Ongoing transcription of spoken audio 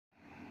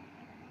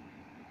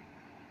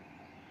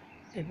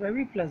A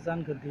very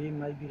pleasant good day,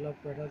 my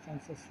beloved brothers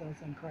and sisters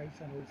in Christ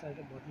and outside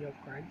the body of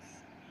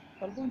Christ.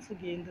 Well, once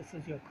again, this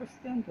is your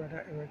Christian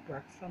brother Eric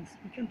Braxton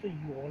speaking to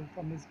you all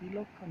from his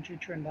beloved country,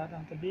 Trinidad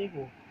and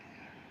Tobago,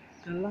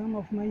 the land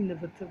of my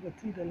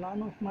nativity, the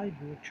land of my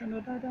birth,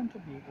 Trinidad and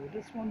Tobago,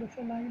 this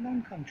wonderful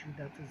island country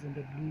that is in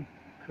the blue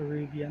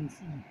Caribbean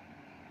Sea.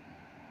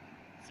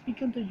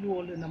 Speaking to you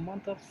all in the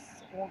month of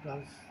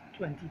August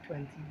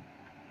 2020.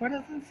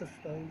 Brothers and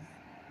sisters,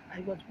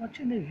 I was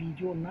watching a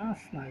video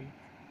last night,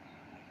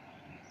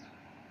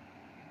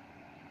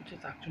 which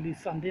is actually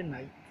Sunday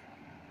night,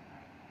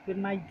 with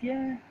my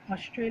dear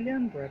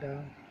Australian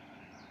brother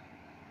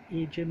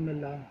AJ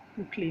Miller,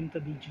 who claimed to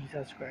be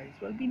Jesus Christ.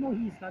 Well, we know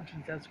he's not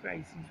Jesus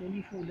Christ, he's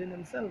only fooling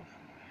himself.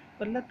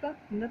 But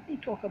let me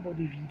talk about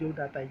the video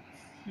that I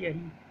hear.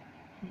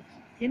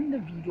 In the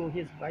video,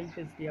 his wife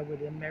is there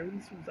with him, Mary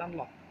Susan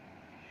Locke.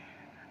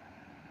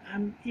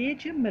 And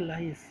AJ Miller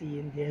is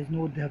saying there is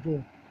no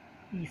devil.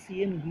 He's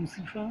saying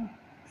Lucifer,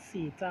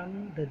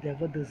 Satan, the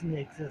devil doesn't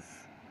exist.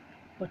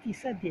 But he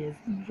said there's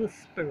evil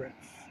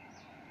spirits.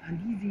 And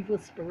these evil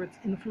spirits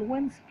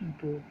influence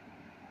people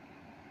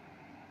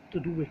to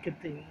do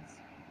wicked things.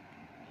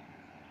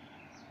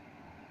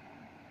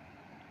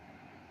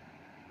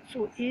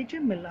 So A.J.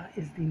 Miller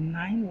is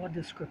denying what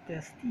the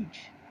scriptures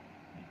teach.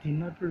 Did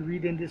not we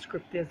read in the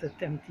scriptures the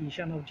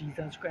temptation of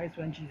Jesus Christ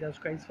when Jesus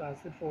Christ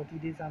fasted 40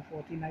 days and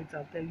 40 nights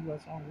after he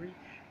was hungry?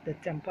 The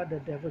temper, the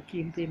devil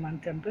came to him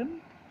and tempted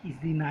him. He's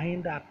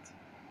denying that.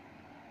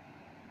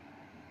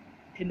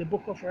 In the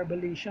book of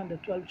Revelation, the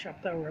 12th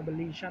chapter of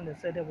Revelation, they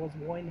said there was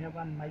war in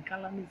heaven.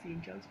 Michael and his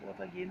angels fought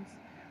against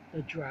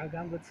the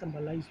dragon, which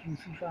symbolized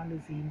Lucifer and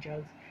his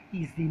angels.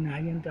 He's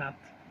denying that.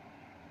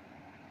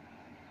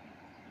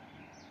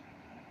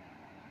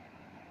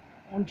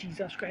 On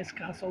Jesus Christ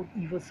cast out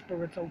evil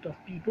spirits out of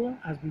people,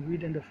 as we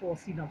read in the four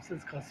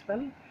synopsis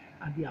gospel,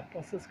 and the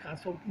apostles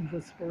cast out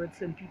evil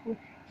spirits in people.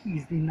 He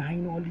is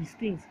denying all these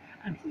things,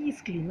 and he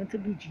is claiming to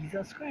be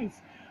Jesus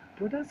Christ.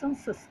 Brothers and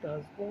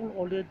sisters,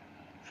 all the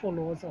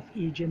followers of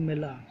A.J.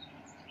 Miller,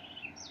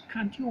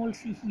 can't you all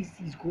see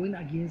he's going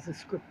against the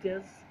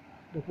scriptures,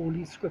 the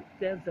holy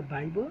scriptures, the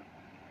Bible?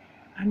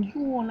 And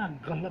you all are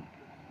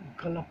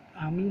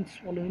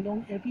swallowing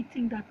down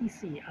everything that he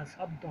say as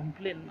hot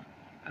dumpling,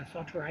 as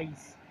hot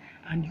rice.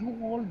 And you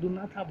all do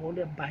not have all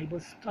the Bible,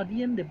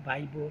 studying the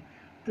Bible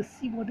to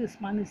see what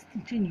this man is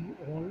teaching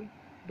you all.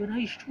 Whether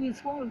it's true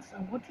is false,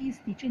 and what he is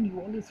teaching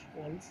you all is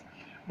false.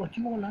 But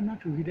you all are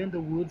not reading the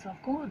words of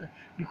God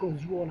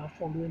because you all are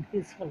following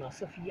his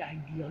philosophy,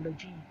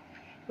 ideology.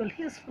 Well,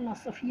 his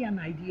philosophy and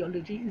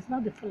ideology is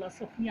not the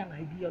philosophy and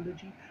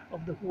ideology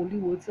of the holy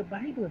words of the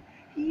Bible.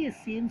 He is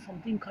saying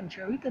something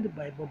contrary to the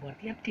Bible, but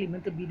yet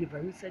claiming to be the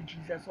very said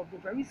Jesus of the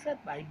very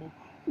said Bible,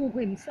 who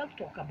himself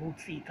talk about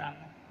Satan.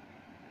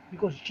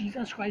 Because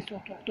Jesus Christ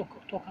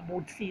talk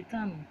about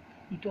Satan.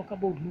 He talk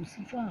about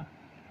Lucifer.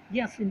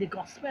 Yes, in the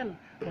gospel.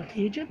 But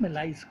A.J.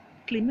 Miller is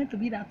claiming to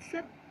be that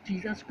said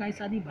Jesus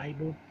Christ and the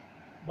Bible,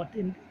 but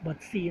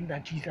saying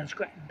that Jesus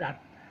Christ that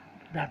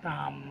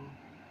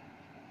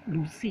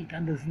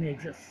Satan doesn't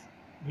exist.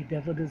 The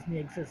devil doesn't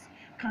exist.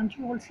 Can't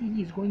you all see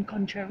he's going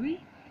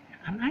contrary?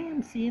 And I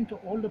am saying to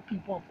all the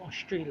people of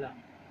Australia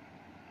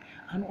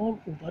and all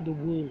over the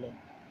world,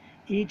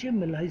 A.J.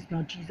 Miller is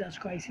not Jesus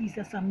Christ. He's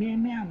just a mere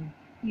man.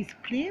 He's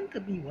claiming to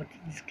be what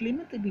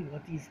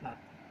he's not.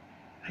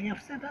 I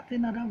have said that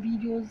in other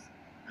videos,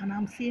 and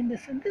I'm saying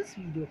this in this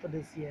video for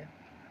this year,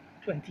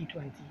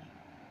 2020.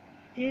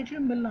 A.J.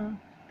 Miller,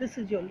 this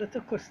is your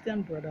little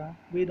Christian brother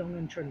way down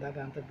in Trinidad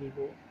and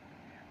Tobago,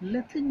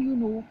 letting you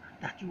know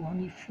that you are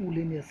only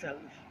fooling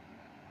yourself.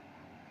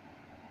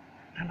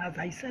 And as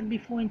I said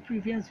before in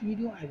previous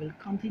video, I will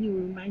continue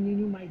reminding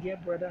you, my dear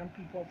brother and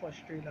people of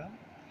Australia,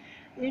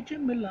 A.J.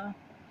 Miller,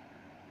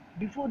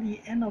 before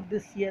the end of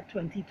this year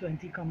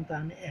 2020 come to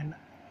an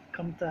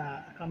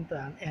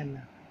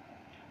end,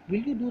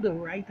 will you do the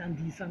right and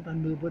decent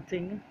and noble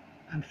thing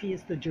and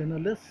face the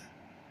journalists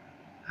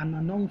and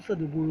announce to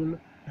the world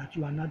that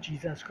you are not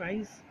Jesus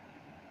Christ,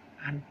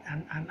 and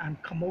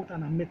come out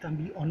and admit and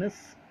be honest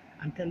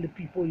and tell the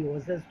people you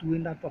was just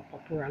doing that for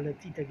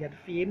popularity to get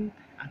fame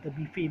and to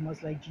be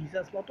famous like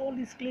Jesus? But all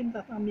these claims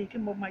that I'm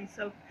making of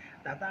myself,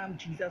 that I'm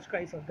Jesus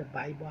Christ of the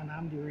Bible and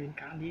I'm the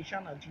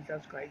reincarnation of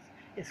Jesus Christ,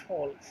 is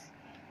false.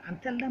 And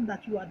tell them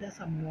that you are just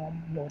a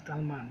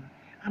mortal man.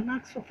 And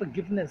ask for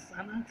forgiveness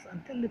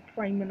and tell the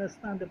Prime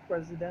Minister and the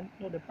President,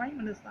 no, the Prime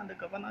Minister and the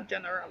Governor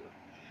General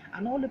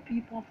and all the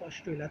people of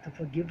Australia to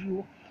forgive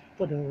you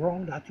for the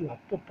wrong that you have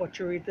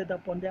perpetrated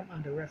upon them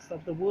and the rest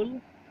of the world,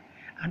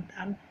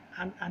 and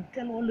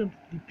tell all of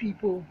the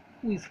people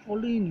who is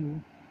following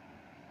you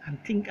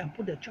and think and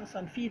put their trust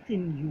and faith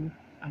in you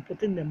and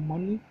putting their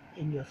money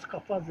in your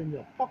scoffers in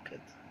your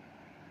pocket,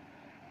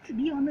 to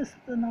be honest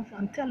enough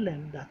and tell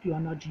them that you are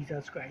not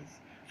Jesus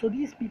Christ. So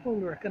these people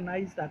will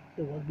recognize that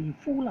they were being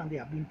fooled and they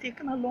have been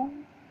taken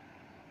along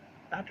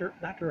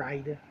that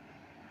ride,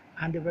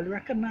 and they will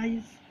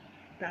recognize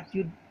that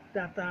you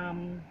that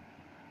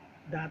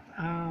that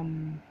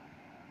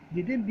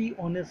they didn't be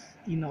honest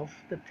enough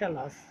to tell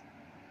us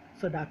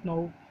so that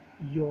now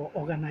your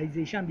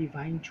organization,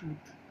 Divine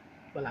Truth,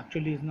 well,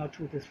 actually, it's not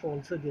truth, it's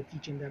false, so they're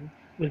teaching them,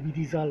 will be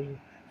dissolved.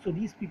 So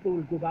these people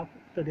will go back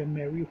to their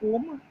merry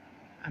home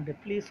and the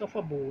place of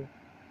abode,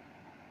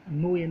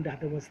 knowing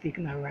that it was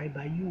taken away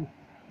by you,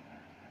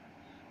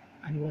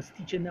 and he was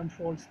teaching them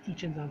false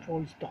teachings and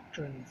false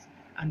doctrines,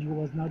 and you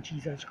was not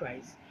Jesus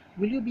Christ.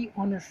 Will you be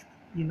honest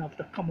enough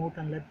to come out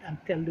and let and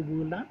tell the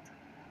world that,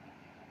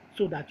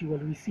 so that you will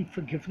receive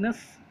forgiveness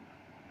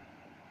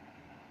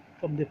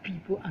from the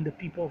people and the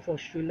people of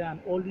Australia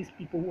and all these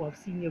people who have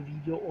seen your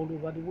video all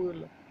over the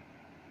world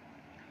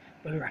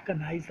will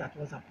recognize that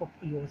was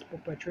you was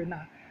perpetrating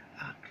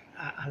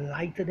a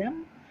lie to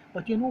them.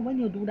 But you know, when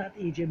you do that,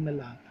 AJ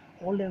Miller,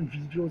 all them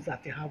videos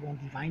that you have on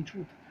Divine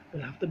Truth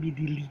will have to be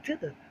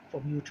deleted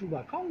from YouTube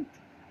account.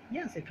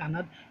 Yes, you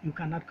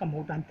cannot come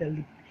out and tell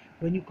the,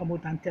 when you come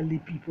out and tell the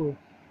people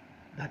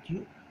that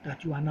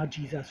you are not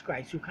Jesus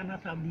Christ, you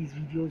cannot have these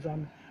videos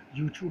on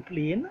YouTube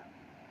playing.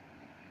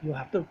 You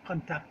have to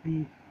contact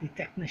the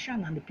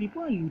technician and the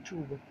people on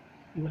YouTube.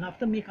 You will have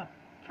to make a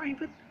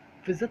private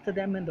visit to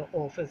them in the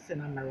office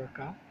in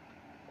America,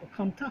 or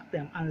contact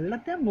them and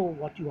let them know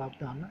what you have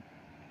done,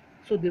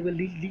 so they will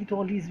delete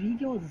all these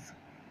videos,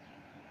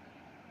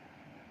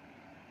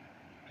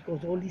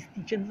 because all these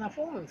teachings are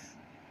false.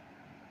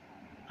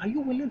 Are you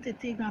willing to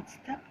take that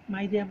step,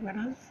 my dear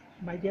brothers,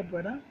 my dear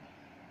brother,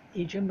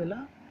 AJ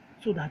Miller,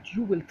 so that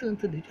you will turn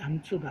to the,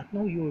 and so that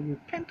now you will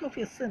repent of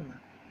your sin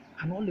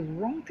and all the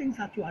wrong things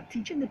that you are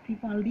teaching the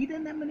people and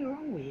leading them in the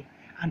wrong way,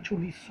 and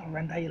truly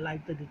surrender your life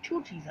to the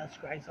true Jesus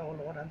Christ, our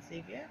Lord and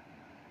Savior,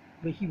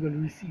 where He will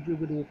receive you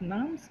with open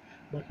arms?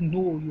 But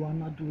no, you are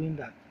not doing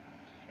that.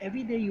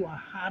 Every day you are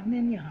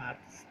hardening your heart,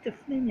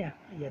 stiffening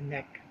your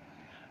neck,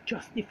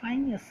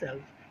 justifying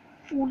yourself,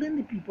 fooling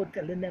the people,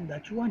 telling them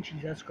that you are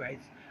Jesus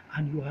Christ,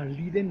 and you are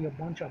leading your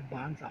bunch of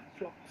bands of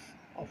flocks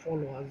of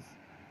followers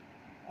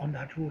on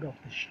that road of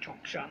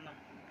destruction,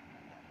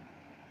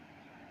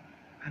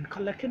 and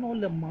collecting all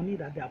the money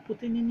that they are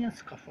putting in your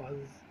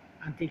scoffers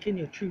and taking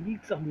your 3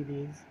 weeks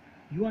holidays,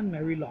 you and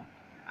Mary Locke,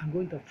 and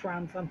going to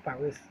France and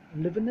Paris,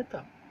 living it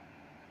up,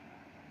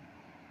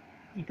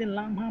 eating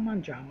lamb, ham,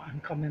 and jam,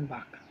 and coming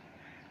back.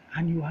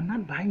 And you are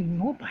not buying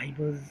no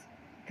Bibles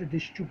to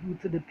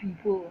distribute to the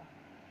people,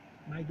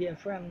 my dear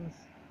friends,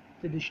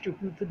 to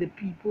distribute to the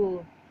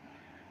people.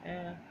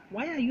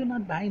 Why are you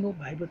not buying no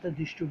Bible to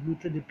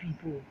distribute to the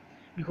people?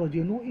 Because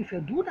you know, if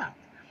you do that,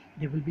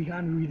 they will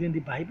begin reading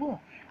the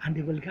Bible and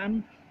they will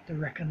begin to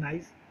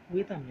recognize,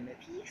 wait a minute,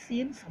 he's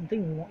saying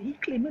something wrong. He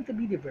claiming to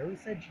be the very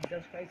said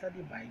Jesus Christ of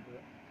the Bible.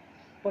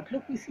 But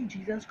look, we see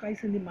Jesus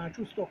Christ in the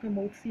Matthews talking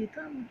about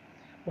Satan.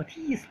 But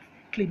he is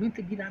claiming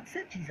to be that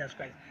said Jesus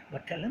Christ.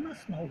 But telling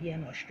us now here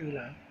in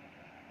Australia,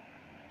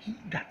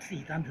 that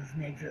Satan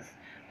doesn't exist.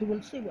 They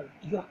will say, well,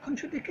 you are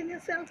contradicting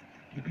yourself.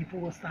 The people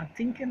will start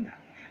thinking that.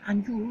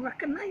 And you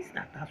recognize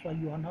that. That's why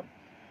you are not,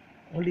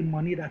 all the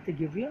money that they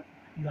give you,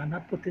 you are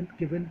not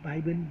given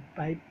Bible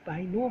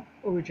by no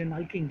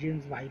original King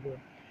James Bible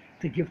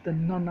to give to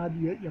none of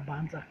your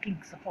bands or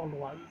cliques of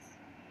followers.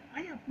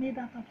 I have made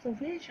that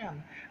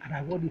observation, and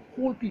I want the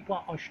whole people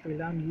of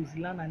Australia, New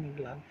Zealand, and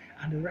England,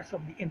 and the rest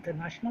of the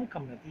international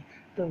community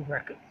to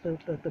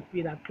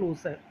pay that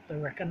closer, to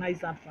recognize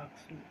that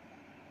fact too.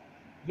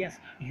 Yes,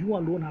 you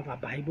alone have a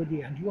Bible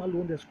there, and you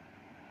alone just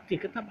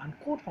take it up and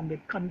quote from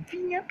it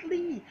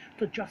conveniently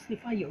to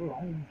justify your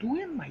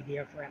wrongdoing, my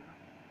dear friend.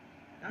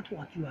 That's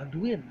what you are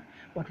doing.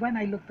 But when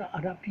I look at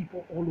other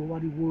people all over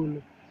the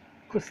world,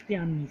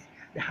 Christians,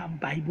 they have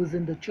Bibles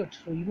in the church.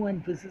 So even when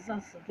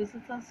visitors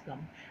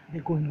come,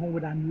 they're going home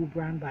with a new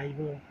brand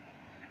Bible.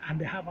 And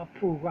they have a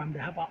program, they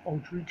have an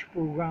outreach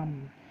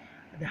program.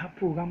 They have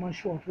program on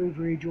shortwave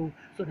radio,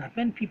 so that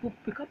when people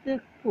pick up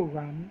their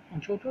program on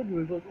shortwave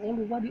radio all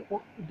over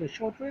the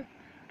shortwave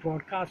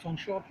broadcast on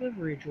shortwave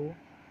radio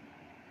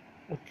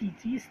or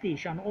TT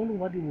station all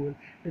over the world,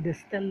 they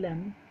just tell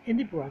them in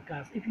the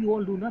broadcast, if you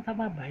all do not have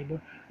a Bible,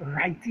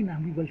 write in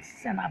and we will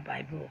send a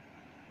Bible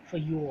for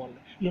you all.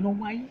 You know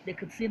why they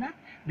could say that?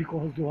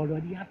 Because they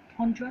already have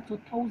hundreds or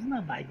thousands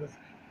of Bibles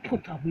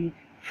put away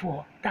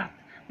for that.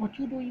 But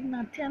you don't even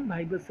have 10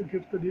 Bibles to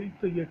give to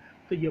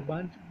your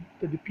bunch,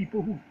 to the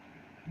people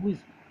who is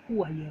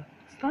who are your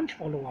staunch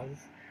followers,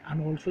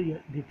 and also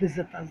the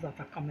visitors that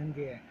are coming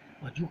there.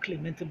 But you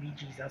claiming to be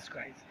Jesus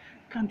Christ.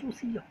 Can't you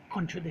see you're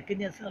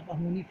contradicting yourself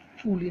and only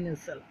fooling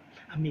yourself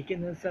and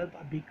making yourself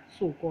a big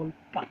so-called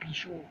puppy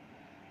show?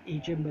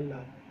 AJ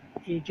Miller,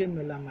 AJ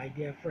Miller, my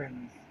dear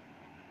friends,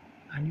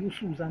 and you,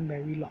 Susan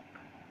Mary Locke,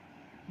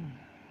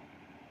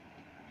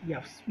 he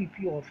have sweep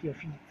you off your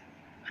feet.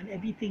 And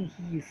everything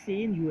he is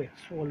saying, you have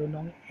swallowed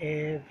on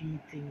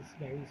everything,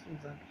 Mary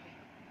Susan.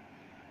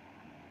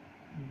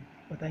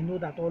 But I know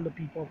that all the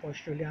people of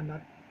Australia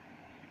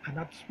are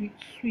not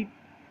sweep.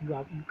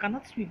 You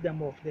cannot sweep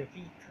them off their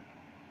feet,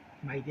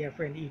 my dear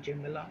friend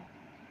AJ Miller.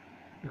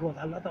 Because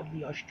a lot of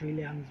the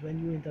Australians,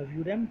 when you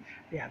interview them,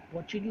 they are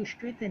watching you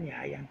straight in the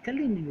eye and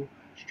telling you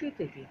straight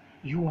away,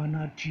 you are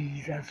not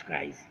Jesus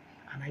Christ.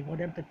 And I want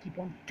them to keep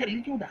on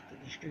telling you that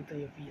straight to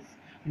your face.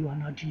 You are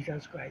not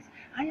Jesus Christ.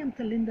 I am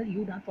telling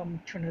you that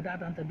from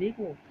Trinidad and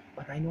Tobago,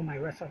 but I know my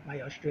rest of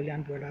my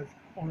Australian brothers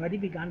already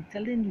began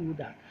telling you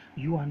that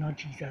you are not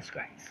Jesus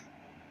Christ.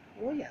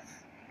 Oh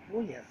yes,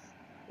 oh yes,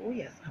 oh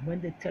yes. And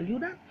when they tell you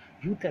that,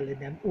 you telling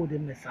them, oh, they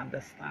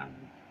misunderstand.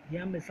 They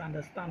don't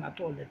misunderstand at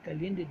all. They're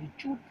telling you the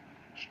truth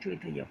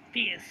straight to your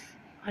face.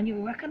 And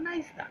you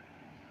recognize that.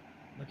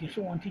 But you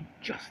still want to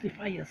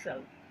justify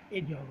yourself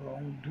in your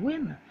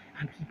wrongdoing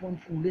and keep on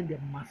fooling the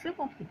massive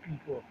of the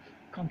people.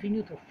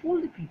 Continue to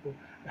fool the people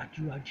that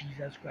you are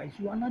Jesus Christ.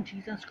 You are not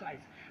Jesus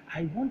Christ.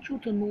 I want you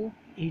to know,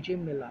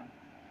 AJ Miller,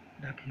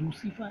 that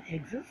Lucifer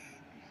exists.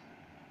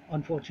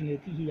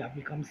 Unfortunately, he has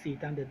become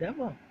Satan the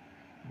devil.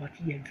 But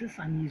he exists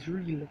and he's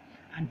real.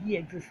 And he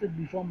existed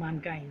before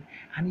mankind.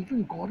 And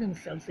even God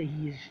himself said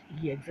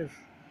he exists.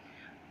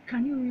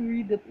 Can you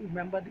read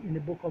remember in the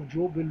book of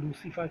Job when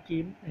Lucifer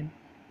came and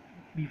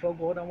before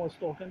God and was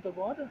talking to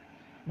God?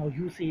 Now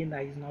you saying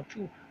that is not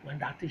true. Well,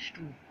 that is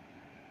true.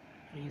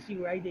 So you see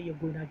right there, you're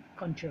going to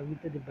contrary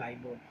to the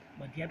Bible,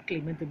 but yet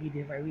claiming to be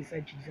the very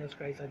said Jesus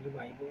Christ and the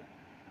Bible.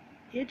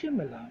 AJ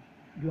Miller,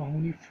 you are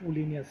only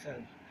fooling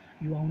yourself.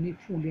 You are only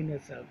fooling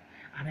yourself.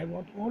 And I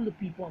want all the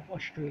people of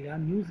Australia,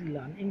 New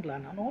Zealand,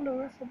 England, and all the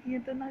rest of the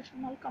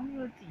international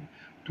community,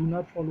 do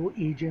not follow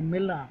AJ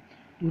Miller.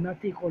 Do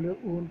not take all your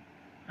own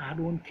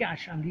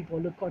cash and leave all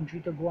the country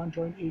to go and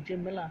join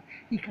AJ Miller.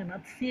 He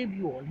cannot save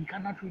you all. He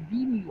cannot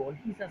redeem you all.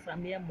 He's just a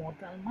mere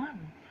mortal man,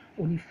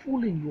 only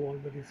fooling you all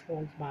with his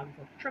false bags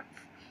of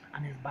tricks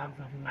and his bags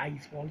of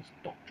lies, false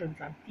doctrines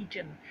and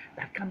teaching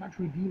that cannot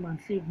redeem and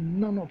save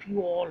none of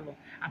you all.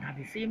 And at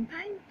the same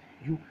time,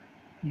 you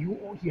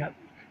you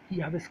he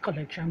have his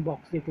collection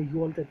box there for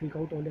you all to take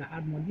out all the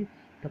hard money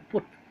to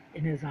put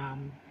in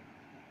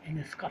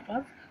his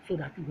coffers so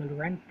that he will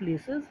rent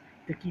places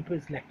to keep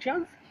his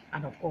lectures.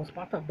 And of course,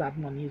 part of that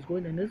money is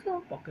going in his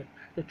own pocket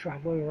to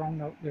travel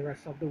around the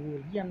rest of the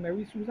world. He and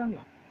Mary Susan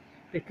Locke,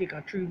 they take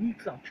a 3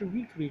 weeks or 3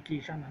 weeks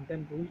vacation and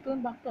then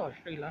return back to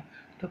Australia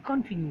to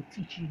continue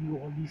teaching you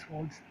all these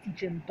false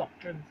teaching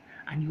doctrines.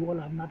 And you all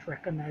are not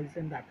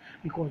recognizing that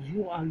because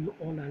you all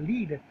are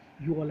lead,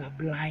 you all are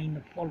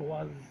blind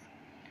followers.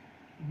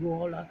 You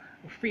all are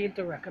fail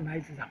to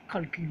recognize as a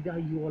cult leader,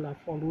 you all are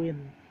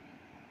following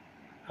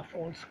a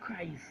false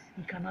Christ.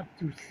 He cannot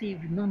to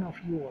save none of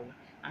you all,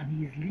 and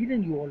he is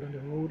leading you all on the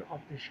road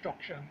of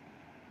destruction.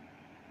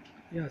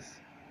 Yes,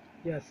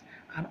 yes,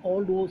 and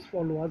all those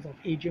followers of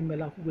AJ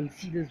Miller who will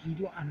see this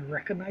video and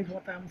recognize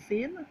what I'm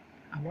saying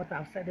and what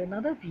I've said in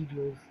other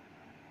videos.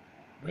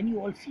 When you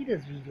all see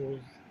these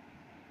videos,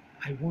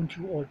 I want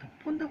you all to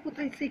ponder what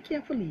I say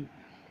carefully,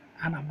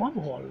 and above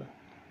all,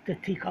 to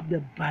take up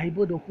the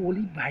Bible, the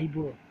Holy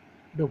Bible,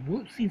 the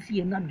word, since he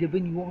has not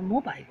given you all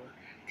no Bible,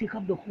 take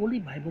up the Holy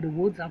Bible, the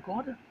words of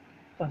God,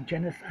 from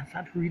Genesis, and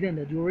start reading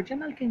the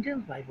original King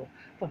James Bible,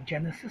 from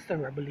Genesis to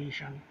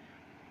Revelation,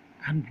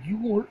 and you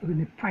all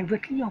in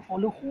privately of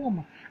all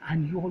home,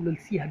 and you all will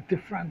see a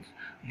difference.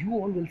 You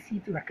all will see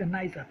to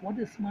recognize that what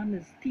this man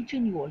is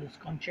teaching you all is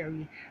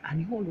contrary,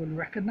 and you all will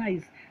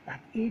recognize that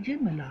AJ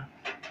Miller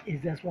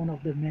is just one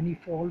of the many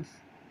false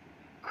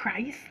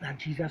Christ, that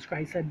Jesus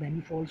Christ said many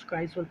false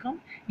Christs will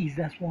come. He's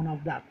just one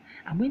of that.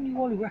 And when you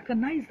all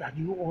recognize that,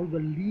 you all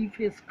will leave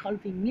his cult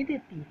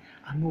immediately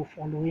and no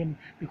follow him,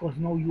 because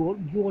now you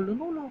all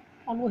no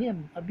follow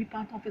him or be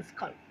part of his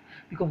cult,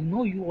 because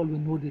now you all will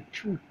know the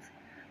truth.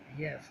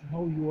 Yes,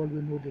 now you all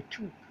will know the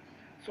truth.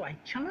 So I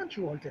challenge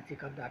you all to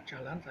take up that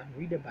challenge and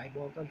read the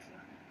Bible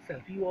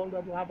yourself. You all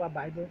that have a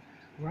Bible,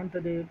 run to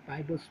the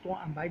Bible store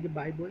and buy the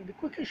Bible in the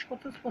quickest,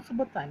 shortest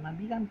possible time and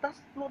begin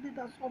download it,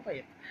 over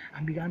it,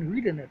 and began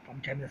reading it from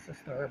Genesis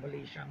to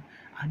Revelation.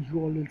 And you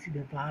all will see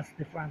the vast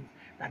difference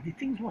that the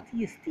things what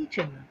he is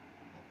teaching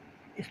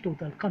is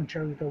total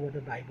contrary to what the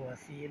Bible is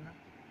saying.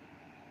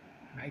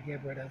 My dear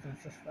brothers and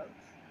sisters,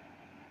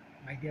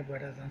 my dear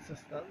brothers and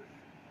sisters,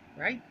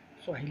 right?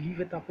 So I leave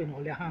it up in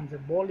all your hands. The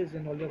ball is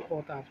in all your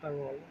court after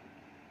all.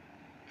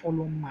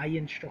 Follow my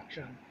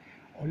instruction.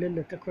 All the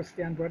little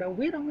Christian brother,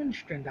 wait on in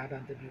Trinidad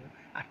and Tobago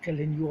are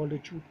telling you all the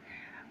truth.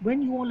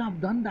 When you all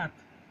have done that,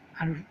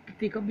 and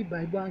take up the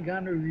Bible and go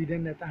and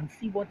reading it and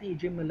see what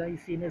AJ Miller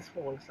is saying is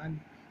false,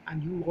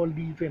 and you all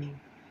leave him,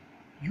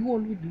 you all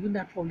will do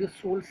that for your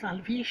soul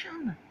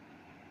salvation.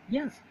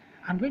 Yes,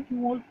 and when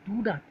you all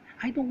do that,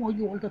 I don't want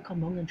you all to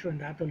come down in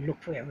Trinidad to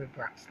look for every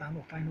Braxton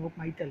or find out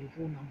my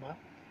telephone number.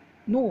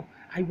 No,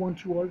 I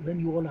want you all, when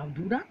you all have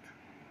do that,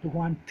 to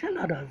go and tell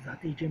others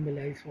that AJ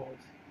Miller is false,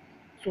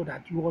 so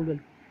that you all will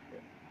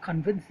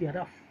convince the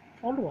other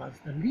followers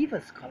to leave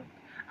his cult,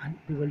 and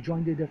they will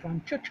join the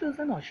different churches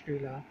in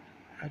Australia,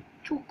 a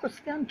true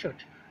Christian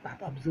church that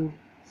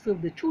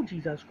serve the true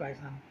Jesus Christ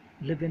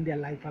and live in their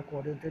life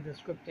according to the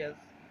scriptures.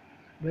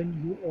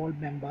 When you all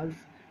members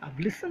have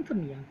listened to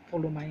me and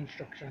follow my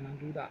instruction and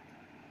do that,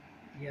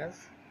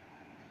 yes.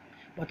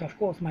 But of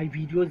course, my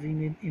videos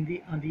in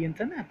the on the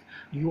internet,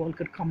 you all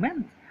could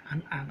comment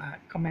and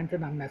comment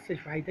in a message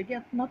right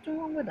again. Nothing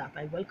wrong with that.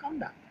 I welcome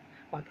that.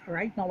 But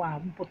right now, I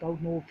haven't put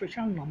out no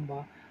official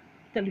number,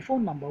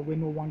 telephone number where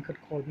no one could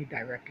call me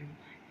directly.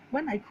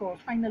 When I cross,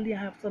 finally I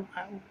have some.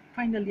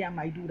 Finally, I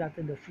might do that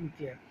in the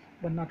future,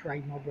 but not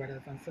right now,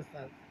 brothers and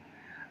sisters.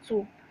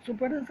 So, so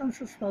brothers and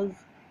sisters,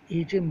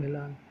 AJ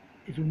Miller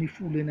is only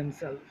fooling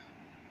himself.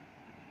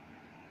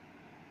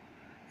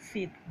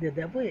 The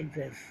devil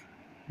exists,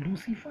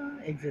 Lucifer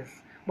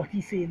exists, but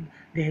he's saying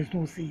there's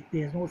no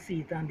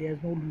Satan,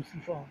 there's no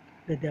Lucifer,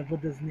 the devil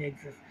doesn't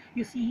exist.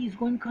 You see, he's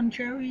going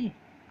contrary,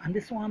 and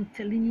this is why I'm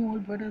telling you all,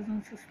 brothers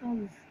and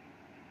sisters.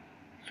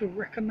 So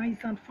recognize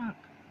that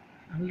fact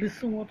and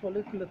listen what all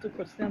the little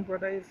Christian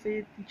brother is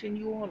saying, teaching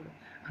you all,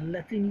 and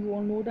letting you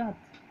all know that,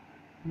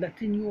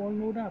 letting you all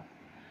know that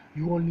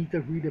you all need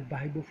to read the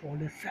Bible for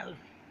yourself.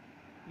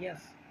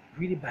 Yes,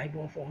 read the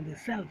Bible for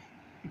yourself,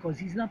 because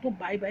he's not to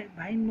buy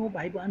no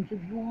Bible and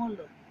give you all.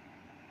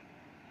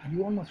 And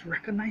you all must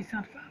recognize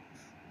that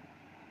facts.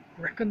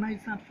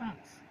 Recognize that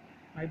facts.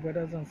 My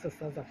brothers and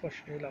sisters of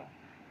Australia,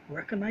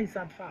 recognize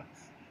that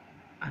facts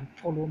and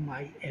follow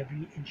my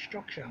every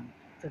instruction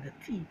to the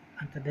T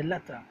and to the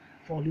letter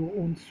for your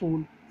own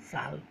soul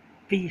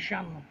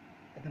salvation.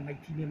 In the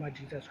mighty name of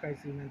Jesus Christ,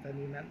 amen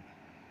and amen.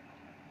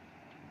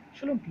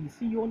 Shalom, peace.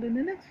 See you all in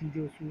the next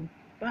video soon.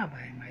 Bye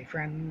bye, my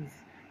friends.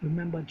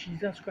 Remember,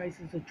 Jesus Christ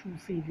is the true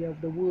Savior of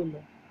the world,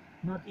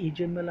 not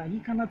Agent Miller. He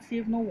cannot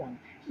save no one.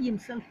 He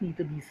himself needs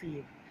to be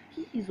saved.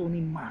 He is only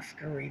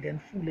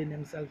masquerading, fooling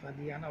himself at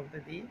the end of the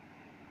day.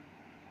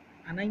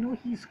 And I know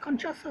he's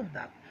conscious of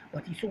that,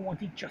 but he so want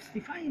to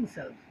justify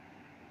himself.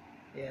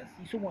 Yes,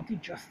 he so want to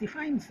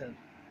justify himself.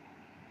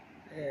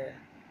 Uh,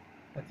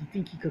 but he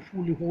think he could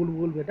fool the whole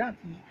world with that.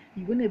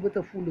 He wasn't able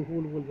to fool the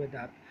whole world with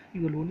that. He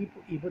will only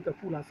be able to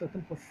fool a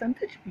certain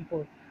percentage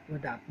people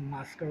with that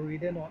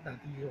masquerading or that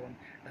he's on,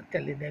 that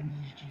telling them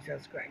he's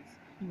Jesus Christ.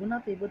 He will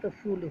not be able to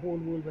fool the whole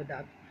world with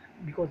that,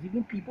 because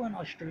even people in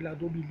Australia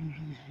don't believe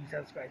he's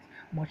Jesus Christ,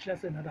 much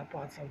less in other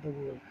parts of the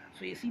world.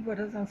 So you see,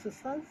 brothers and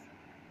sisters,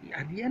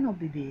 at the end of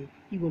the day,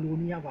 he will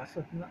only have a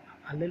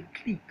little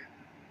clique,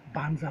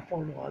 bands of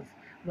followers.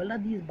 Whether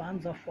these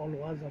bands of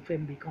followers of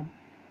him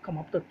come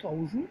up to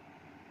 1,000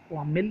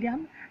 or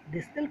 1,000,000,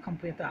 they still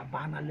compare to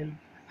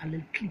a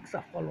little cliques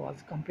of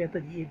followers compared to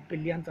the 8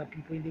 billions of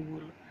people in the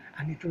world.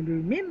 And it will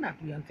remain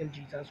that way until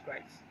Jesus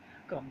Christ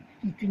come.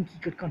 He think he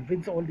could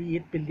convince all the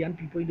 8 billion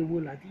people in the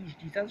world that he is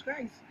Jesus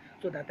Christ,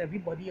 so that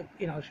everybody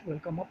will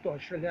come up to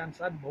Australia and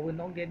start bowing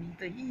down their knee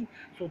to him,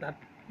 so that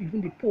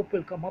even the Pope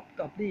will come up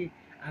there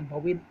and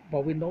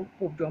bowing down,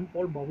 Pope John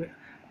Paul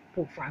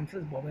Pope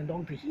Francis bowing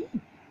down to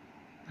him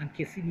and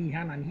kissing his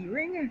hand and he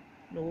ring.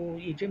 No,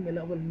 AJ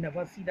Miller will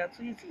never see that.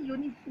 So you see, he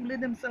only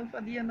fooling himself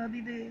at the end of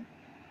the day.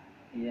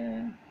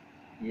 Yeah,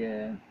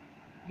 yeah.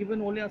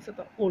 Given only a set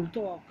of old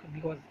talk,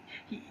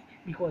 he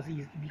because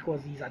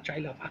he's a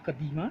child of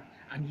academia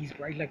and he's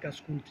bright like a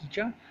school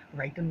teacher,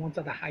 writing one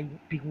of the high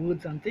big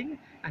words and things,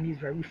 and he's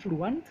very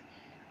fluent.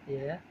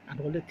 Yeah, and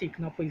all the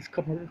taken up for his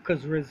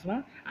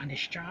charisma and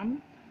his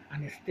charm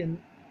and his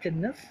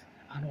thinness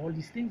and all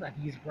these things, and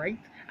he's bright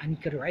and he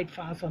could write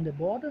fast on the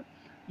board.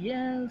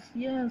 Yes,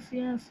 yes,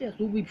 yes, yes.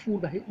 Don't be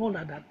fooled by all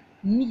of that.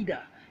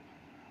 Neither,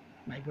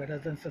 my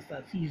brothers and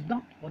sisters, he is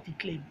not what he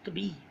claimed to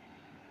be.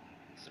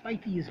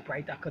 Despite he is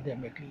bright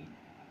academically,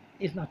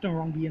 there's nothing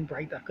wrong being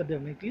bright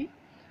academically,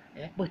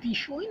 but he's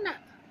showing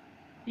that.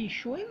 He's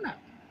showing that.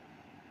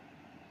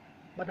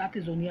 But that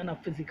is only on a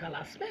physical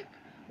aspect.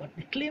 But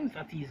the claims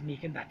that he's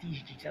making, that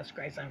he's Jesus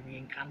Christ and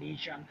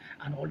reincarnation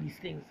and all these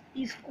things,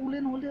 he's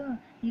fooling all you.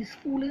 He's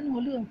fooling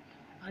all you.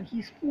 And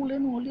he's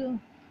fooling all you.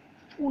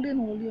 Fooling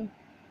all you.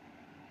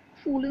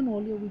 Fooling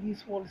all you with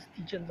these false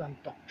teachings and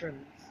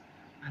doctrines.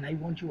 And I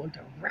want you all to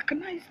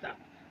recognize that,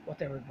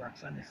 what Eric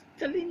Braxton is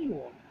telling you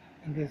all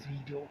in this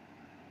video.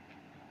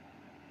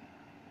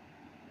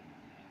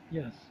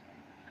 Yes.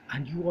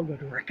 And you all will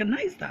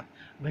recognize that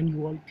when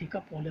you all take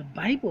up all the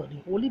Bible,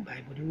 the Holy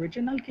Bible, the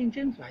original King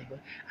James Bible,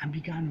 and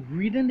began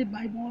reading the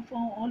Bible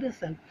for all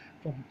yourself,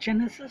 from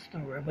Genesis to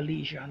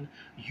Revelation,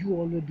 you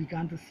all will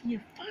begin to see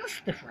a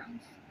vast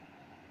difference.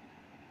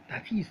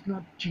 That he is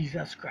not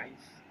Jesus Christ.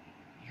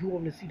 You all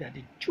will see that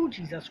the true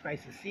Jesus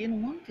Christ is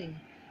saying one thing,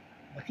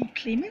 but he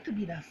claiming to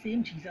be that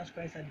same Jesus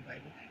Christ of the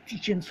Bible,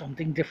 teaching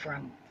something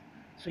different.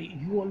 So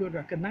you all will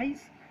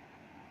recognize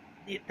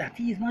that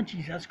he is not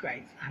Jesus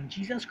Christ, and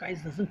Jesus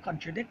Christ doesn't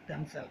contradict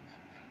themselves.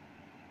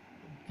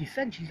 He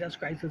said Jesus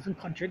Christ doesn't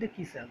contradict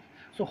himself.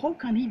 So how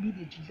can he be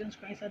the Jesus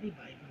Christ of the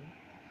Bible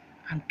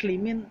and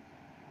claiming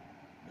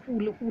who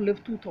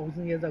lived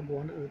 2,000 years ago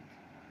on earth,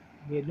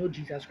 where no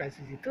Jesus Christ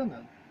is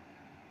eternal,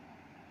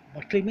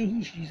 but claiming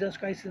he's Jesus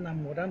Christ in a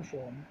modern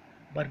form,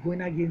 but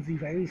going against the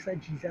very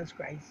said Jesus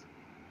Christ,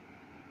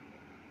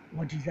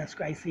 what Jesus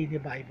Christ said in the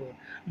Bible?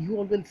 You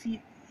all will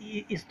see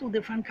it's two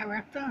different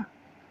characters.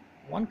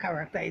 One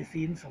character is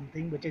saying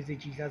something which is the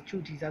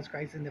true Jesus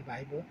Christ in the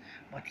Bible,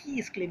 but he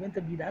is claiming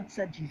to be that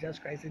said Jesus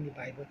Christ in the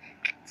Bible,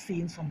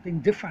 saying something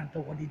different to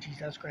what the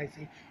Jesus Christ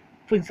said.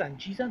 For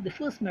instance, the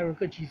first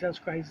miracle Jesus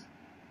Christ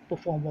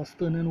performed was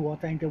turning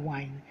water into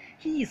wine.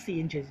 He is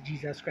saying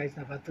Jesus Christ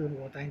never turned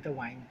water into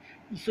wine.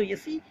 So you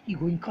see, he's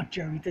going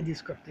contrary to the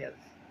scriptures.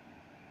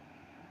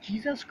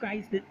 Jesus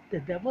Christ, the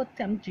devil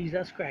tempted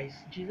Jesus Christ.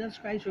 Jesus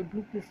Christ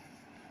rebuked this.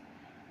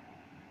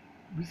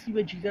 We see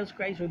where Jesus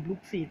Christ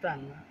rebuked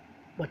Satan.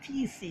 But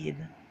he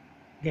said,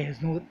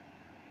 there's no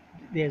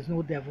there's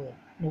no devil,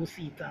 no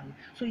Satan.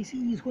 So you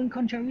see, he's going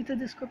contrary to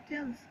the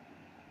scriptures.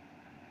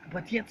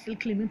 But yet still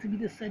claiming to be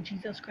the said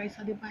Jesus Christ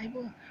of the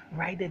Bible.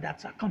 Right there,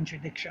 that's a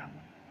contradiction.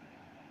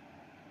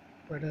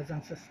 Brothers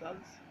and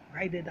sisters,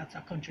 right there, that's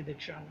a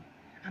contradiction.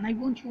 And I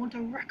want you all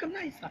to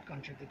recognize that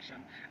contradiction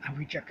and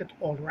reject it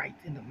all right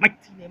in the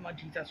mighty name of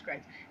Jesus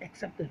Christ.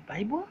 Accept the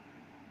Bible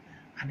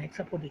and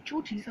accept what the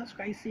true Jesus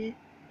Christ say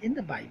in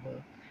the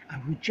Bible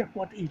and reject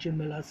what A.J.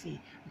 Miller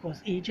say,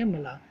 because A.J.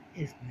 Miller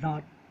is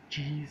not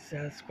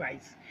Jesus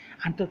Christ.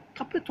 And to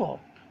top it off,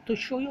 to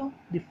show you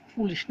the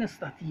foolishness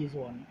that he is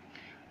on,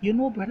 you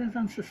know, brothers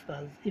and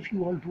sisters, if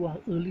you all do our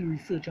early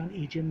research on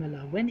A.J.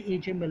 Miller, when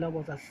A.J. Miller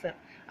was a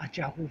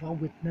Jehovah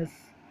Witness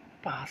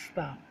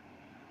pastor,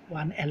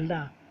 one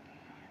elder,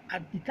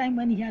 at the time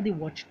when he had the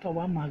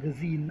Watchtower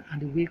magazine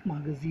and the Wake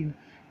magazine,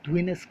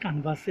 doing his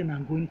canvassing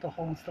and going to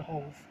house,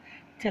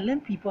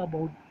 telling people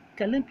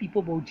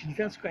about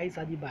Jesus Christ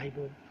and the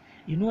Bible.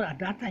 You know, at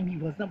that time he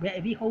was not where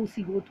every house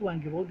he go to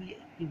and give out the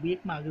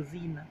Wake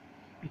magazine,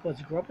 because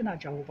he grew up in a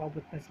Jehovah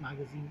Witness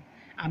magazine.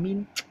 I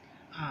mean,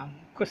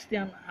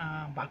 Christian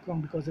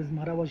background, because his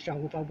mother was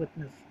Jehovah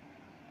Witness.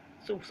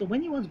 So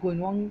when he was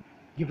going on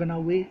giving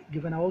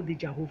out the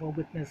Jehovah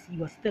Witness, he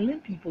was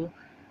telling people,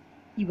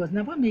 he was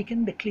never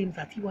making the claims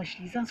that he was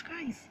Jesus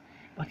Christ,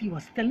 but he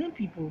was telling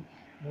people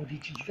about the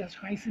Jesus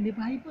Christ in the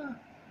Bible.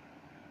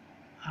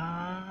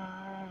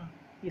 Ah,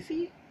 you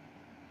see?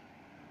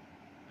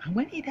 And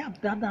when he'd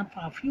have done that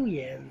for a few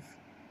years,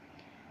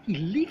 he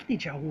left the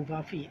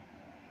Jehovah faith,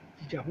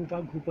 the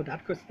Jehovah group or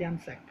that Christian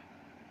sect,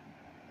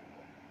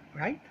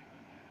 right?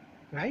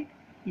 Right?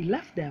 He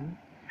left them,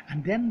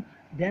 and then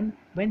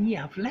when he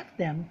have left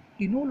them,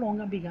 he no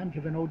longer began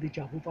giving out the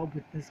Jehovah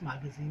Witness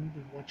magazine,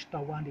 the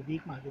Watchtower and the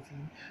Wake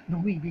magazine.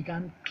 No, he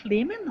began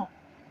claiming now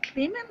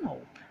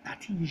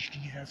that he is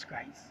Jesus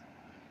Christ.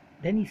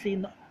 Then he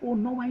said, "Oh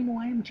no, I know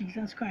I am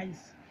Jesus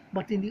Christ."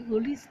 But in the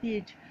early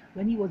stage,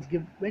 when he was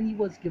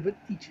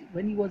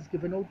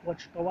given out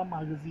Watchtower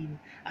magazine,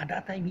 at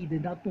that time he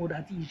did not know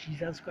that he is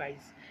Jesus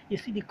Christ. You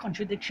see the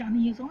contradiction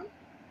he is on.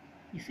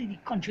 You see the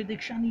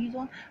contradiction he's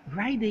on?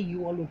 Right there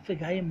you all will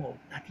figure him out.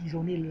 That he's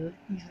lying.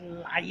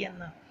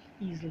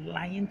 He's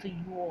lying to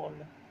you all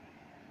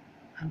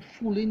and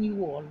fooling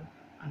you all.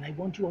 And I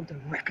want you all to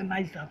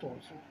recognize that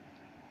also.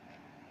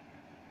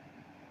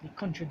 The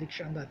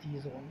contradiction that he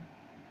is on,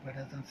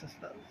 brothers and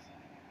sisters.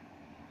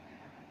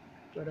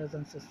 Brothers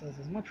and sisters,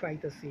 is much right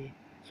to say.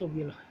 So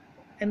we'll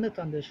end it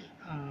on this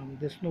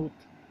note.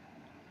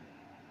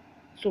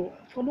 So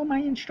follow my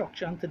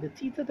instruction to the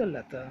T to the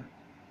letter.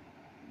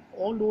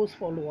 All those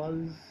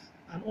followers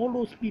and all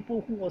those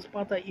people who was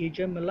part of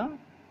A.J. Miller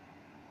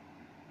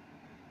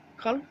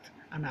cult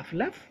and have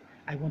left,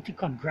 I want to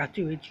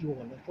congratulate you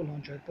all a full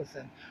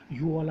 100%.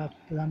 You all have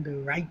done the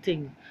right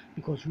thing,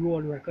 because you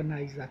all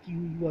recognize that he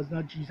was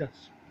not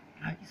Jesus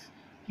Christ.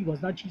 He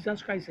was not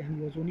Jesus Christ, and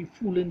he was only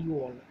fooling you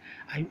all.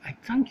 I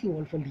thank you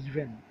all for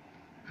leaving,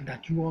 and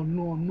that you all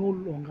know no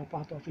longer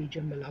part of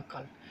A.J. Miller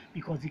cult,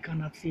 because he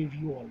cannot save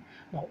you all.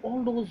 Now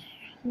all those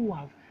who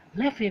have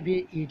left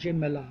A.J.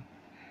 Miller,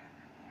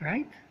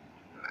 right,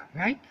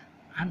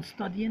 and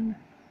studying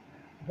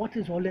what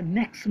is all the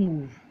next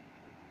move,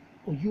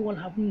 or you all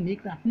haven't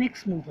made that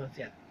next move as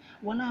yet.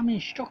 Well, I'm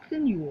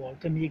instructing you all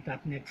to make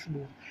that next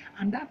move.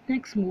 And that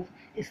next move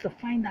is to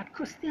find that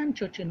Christian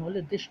church in all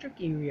the district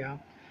area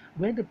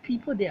where the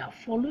people, they are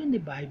following the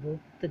Bible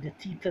to the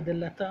T to the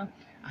letter,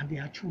 and they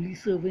are truly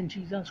serving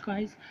Jesus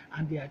Christ,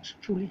 and they are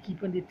truly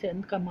keeping the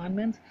 10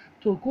 Commandments.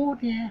 To go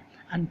there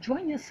and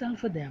join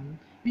yourself with them,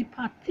 be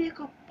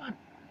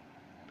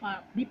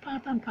be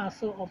part and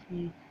parcel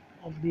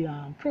of the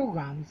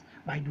programs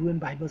by doing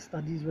Bible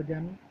studies with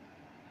them,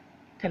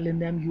 telling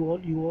them you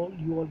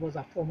all was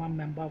a former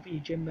member of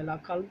A.J. Miller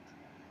cult,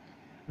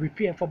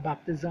 prepare for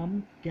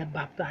baptism, get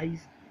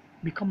baptized,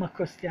 become a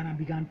Christian, and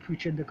began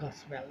preaching the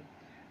gospel.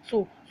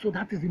 So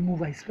that is the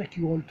move I expect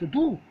you all to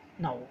do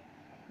now.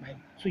 Right?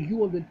 So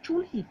you all will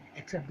truly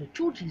accept the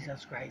true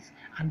Jesus Christ,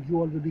 and you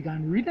all will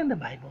begin reading the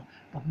Bible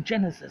from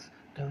Genesis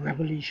to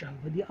Revelation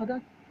with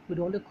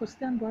all the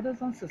Christian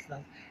brothers and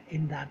sisters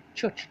in that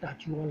church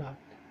that you all have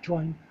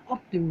joined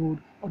up the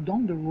road or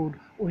down the road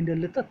or in the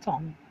little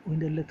town or in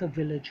the little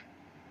village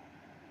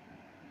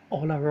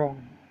all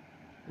around.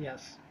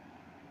 Yes.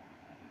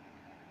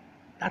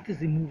 That is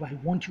the move I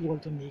want you all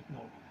to make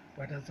now,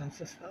 brothers and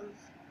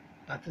sisters.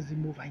 That is the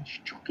move I'm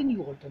instructing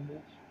you all to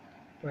move,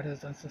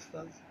 brothers and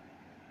sisters.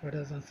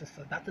 Brothers and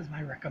sisters, that is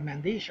my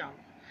recommendation.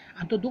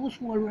 And to those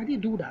who already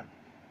do that,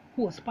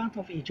 who was part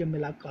of A.J.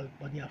 Miller cult,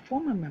 but they are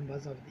former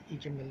members of the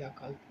A.J. Miller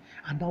cult,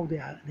 and now they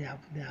are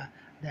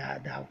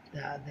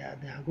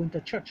going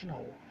to church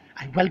now.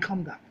 I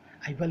welcome that.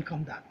 I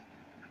welcome that.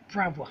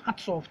 Bravo.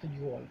 Hats off to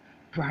you all.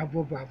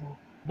 Bravo, bravo.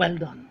 Well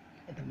done.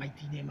 In the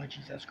mighty name of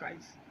Jesus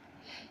Christ.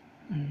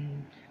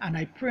 And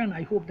I pray and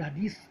I hope that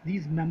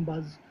these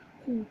members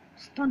who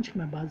staunch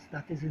members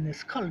that is in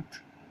his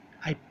cult.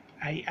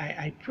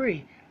 I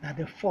pray that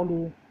they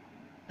follow,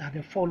 that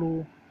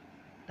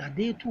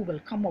they too will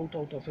come out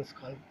of his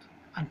cult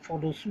and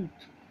follow suit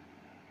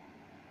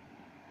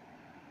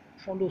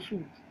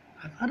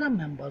as other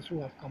members who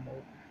have come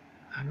out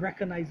and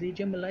recognize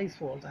A.J. Miller's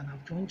faults and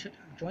have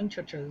joined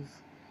churches,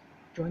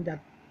 joined that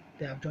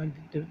they have gone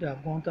to,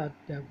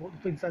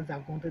 for instance, they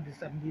have gone to the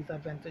Seventh-day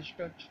Adventist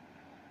Church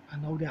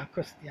and now they are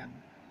Christian.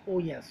 Oh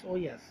yes, oh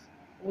yes,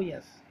 oh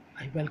yes.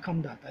 I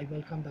welcome that. I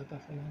welcome that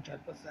of 100%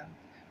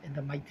 in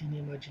the mighty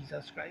name of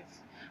Jesus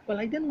Christ. Well,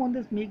 I didn't want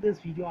to make this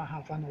video a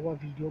half an hour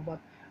video, but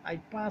I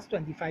passed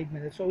 25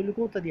 minutes, so we'll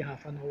go to the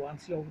half an hour and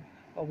see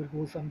how it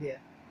goes from there.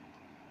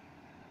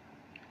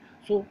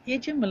 So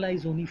H.M. Miller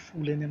is only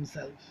fooling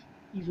himself.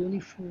 He's only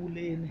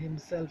fooling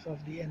himself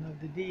at the end of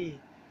the day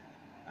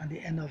and the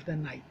end of the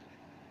night.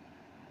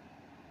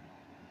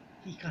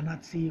 He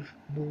cannot save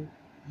no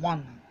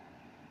one.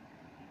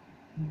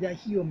 Neither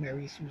he or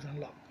Mary Susan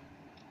Locke.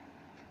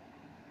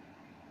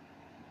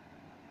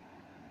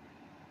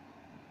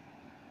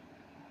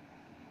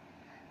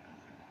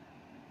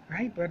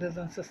 Right, brothers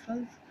and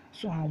sisters?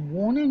 So I'm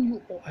warning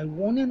you, I'm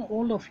warning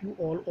all of you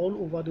all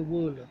over the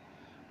world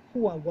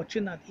who are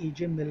watching at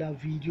A.J. Miller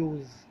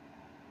videos.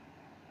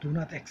 Do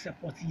not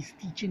accept what he's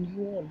teaching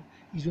you all.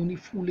 He's only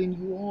fooling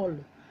you all.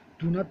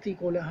 Do not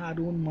take all your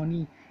hard-earned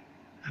money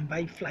and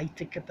buy flight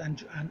ticket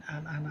and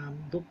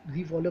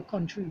leave all the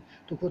country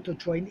to go to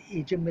join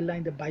A.J. Miller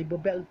in the Bible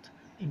Belt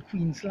in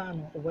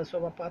Queensland or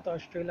whatever part of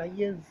Australia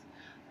he is.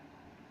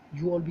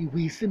 You all be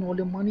wasting all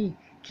the money.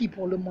 Keep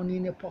all the money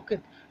in your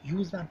pocket.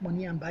 Use that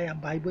money and buy a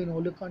Bible in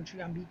all the country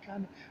and be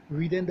can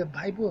reading the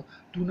Bible.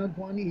 Do not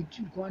go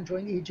and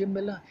join A.J.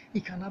 Miller. He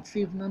cannot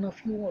save none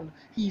of you all.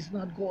 He is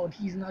not God.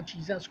 He is not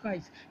Jesus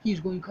Christ. He is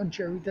going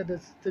contrary to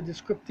the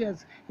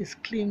scriptures. His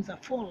claims are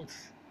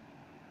false.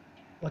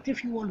 But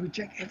if you all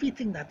reject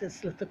everything that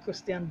this little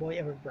Christian boy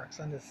Eric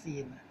Braxton is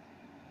saying,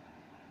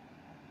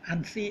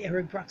 and say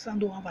Eric Braxton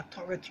don't have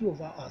authority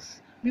over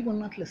us, we will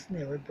not listen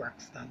to Eric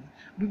Braxton.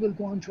 We will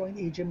go and join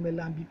A.J.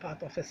 Miller and be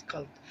part of his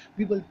cult.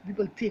 We will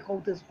take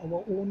out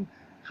our own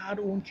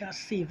hard-earned cash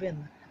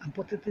saving and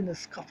put it in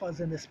his coffers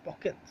in his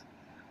pocket.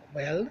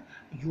 Well,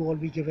 you all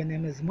be giving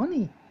him his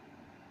money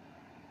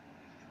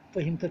for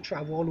him to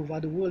travel all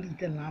over the world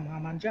eating lamb,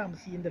 ham and jam,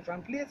 seeing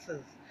different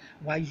places.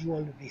 Why you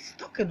all be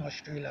stuck in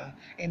Australia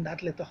in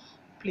that little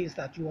place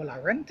that you all are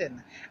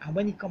renting? And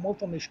when he come out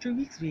from his 3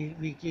 weeks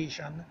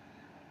vacation,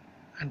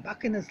 and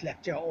back in his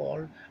lecture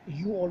hall,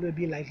 you all will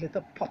be like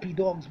little puppy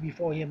dogs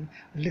before him,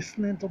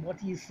 listening to what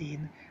he's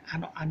saying,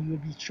 and you'll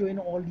be showing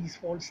all these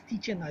false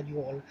teaching at you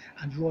all,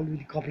 and you all will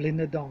be gobbling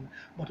it down.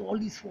 But all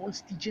these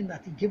false teaching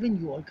that he's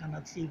giving you all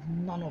cannot save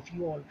none of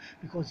you all,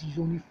 because he's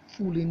only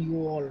fooling you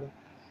all.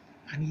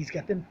 And he's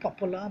getting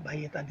popular by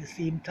it at the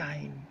same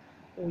time.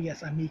 Oh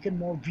yes, I'm making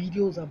more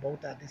videos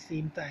about that at the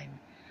same time.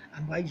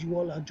 And why you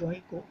all are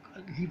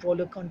leave all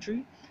the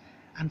country,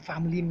 and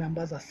family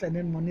members are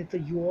sending money to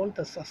you all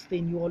to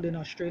sustain you all in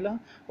Australia,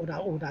 or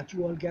that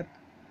you all get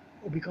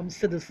or become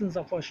citizens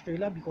of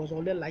Australia because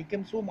all they like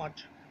him so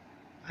much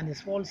and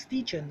his false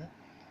teaching,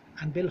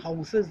 and build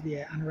houses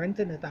there and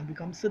renting it and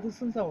become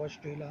citizens of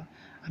Australia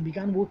and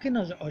began working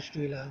in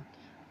Australia.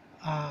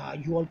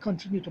 You all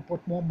continue to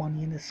put more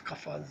money in his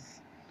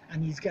coffers,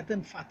 and he's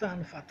getting fatter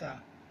and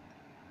fatter.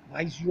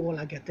 Why you all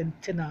are getting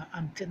thinner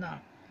and thinner?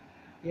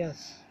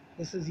 Yes,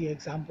 this is the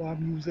example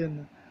I'm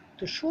using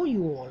to show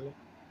you all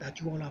that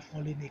you all are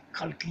following a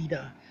cult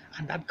leader,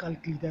 and that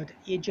cult leader,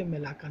 A.J.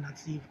 Miller, cannot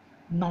save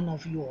none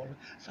of you all.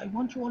 So I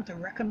want you all to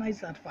recognize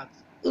that fact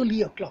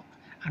early o'clock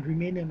and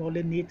remain in all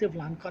the native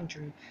land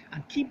country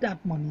and keep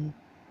that money,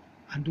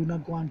 and do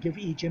not go and give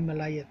A.J.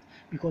 Miller it,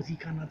 because he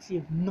cannot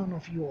save none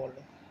of you all.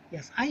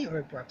 Yes, I,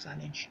 Eric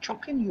Braxton,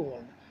 instructing you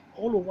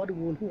all over the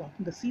world who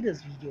happen to see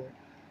this video,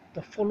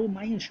 to follow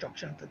my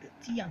instruction to the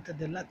T and to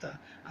the letter,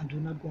 and do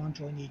not go and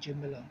join A.J.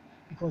 Miller,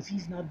 because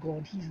he's not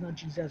God, he's not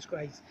Jesus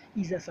Christ.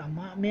 He's just a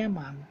mere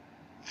man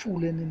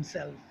fooling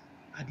himself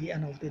at the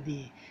end of the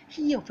day.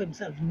 He of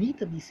himself need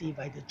to be saved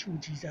by the true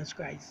Jesus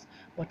Christ,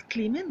 but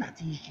claiming that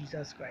he's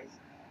Jesus Christ.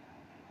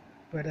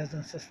 Brothers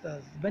and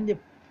sisters, when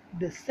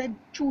they said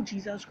true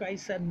Jesus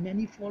Christ said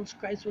many false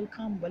Christs will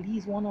come, well,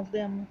 he's one of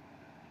them.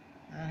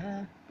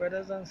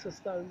 Brothers and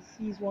sisters,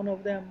 he's one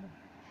of them.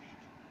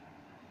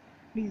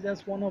 He's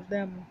just one of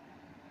them.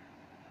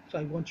 So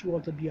I want you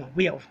all to be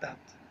aware of that,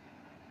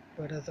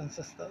 brothers and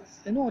sisters,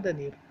 in all the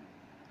name,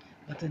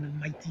 but in the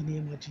mighty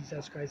name of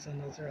Jesus Christ of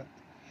Nazareth.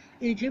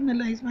 A.J.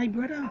 Miller is my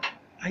brother.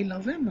 I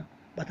love him,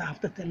 but I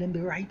have to tell him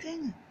the right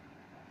thing.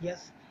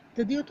 Yes,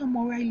 today or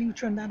tomorrow I leave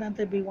Trinidad and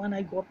Tobago and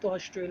I go up to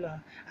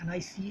Australia and I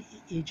see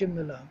A.J.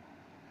 Miller.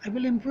 I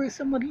will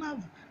embrace him with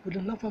the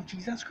love of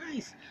Jesus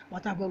Christ.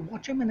 But I will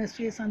watch him in his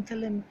face and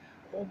tell him,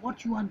 oh,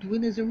 what you are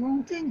doing is the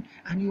wrong thing,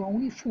 and you are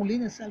only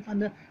fooling yourself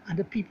and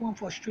the people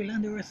of Australia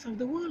and the rest of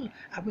the world.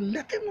 I will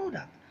let him know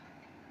that.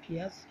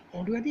 Yes,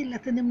 already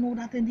letting him know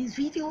that in these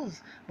videos.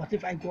 But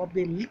if I go up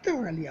there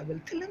literally, I will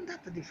tell him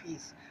that to the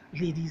face.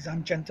 Ladies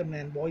and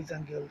gentlemen, boys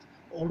and girls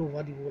all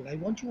over the world, I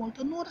want you all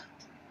to know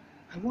that.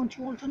 I want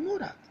you all to know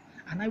that.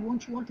 And I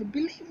want you all to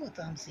believe what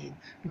I'm saying.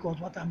 Because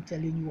what I'm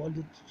telling you all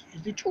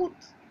is the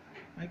truth.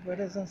 My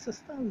brothers and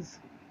sisters.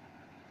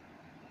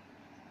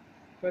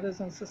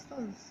 Brothers and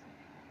sisters.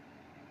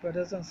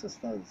 Brothers and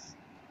sisters.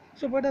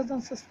 So, brothers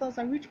and sisters,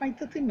 I reached my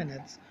 30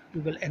 minutes.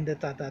 We will end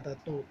it at that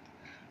note.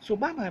 So,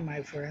 bye bye,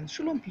 my friends.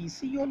 Shalom, peace.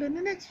 See you all in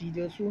the next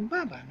video soon.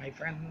 Bye bye, my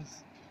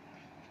friends.